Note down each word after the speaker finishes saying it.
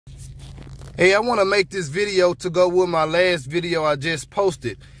Hey, I want to make this video to go with my last video I just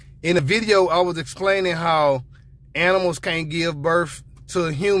posted. In the video, I was explaining how animals can't give birth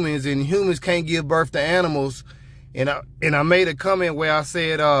to humans and humans can't give birth to animals. And I made a comment where I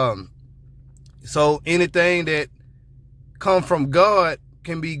said, so anything that come from God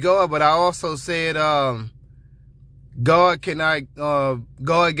can be God. But I also said, God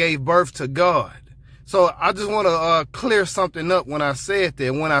gave birth to God. So I just want to clear something up when I said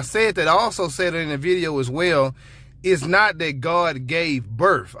that. When I said that, I also said it in the video as well. It's not that God gave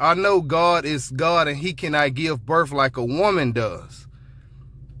birth. I know God is God and he cannot give birth like a woman does.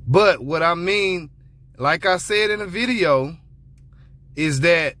 But what I mean, like I said in the video, is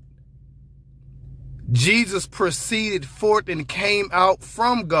that Jesus proceeded forth and came out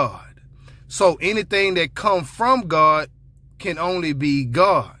from God. So anything that comes from God can only be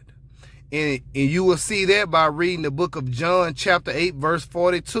God. And you will see that by reading the book of John, chapter 8, verse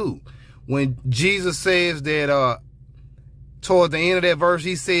 42. When Jesus says that, toward the end of that verse,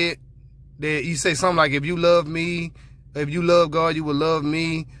 he said that he say something like, if you love me, if you love God, you will love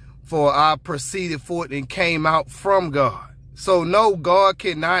me, for I proceeded forth and came out from God. So no, God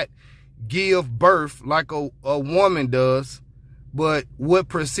cannot give birth like a woman does. But what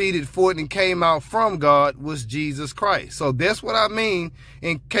proceeded forth and came out from God was Jesus Christ. So that's what I mean,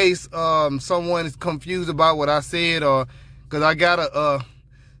 in case someone is confused about what I said, or because I got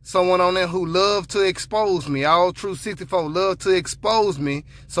someone on there who love to expose me. All True 64 love to expose me.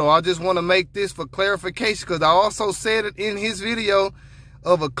 So I just want to make this for clarification, because I also said it in his video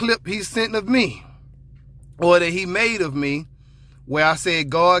of a clip he sent of me, or that he made of me, where I said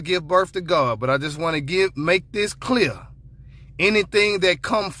God give birth to God. But I just want to make this clear. Anything that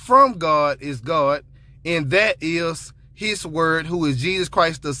comes from God is God, and that is his word, who is Jesus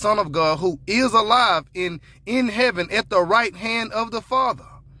Christ, the Son of God, who is alive in heaven at the right hand of the Father.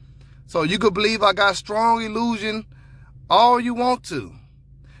 So you could believe I got strong illusion all you want to,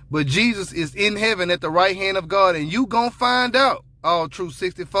 but Jesus is in heaven at the right hand of God, and you gonna find out. All True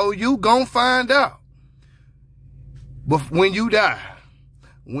 64, you gonna find out. But when you die,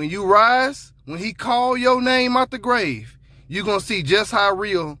 when you rise, when he call your name out the grave, you're going to see just how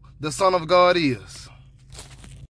real the Son of God is.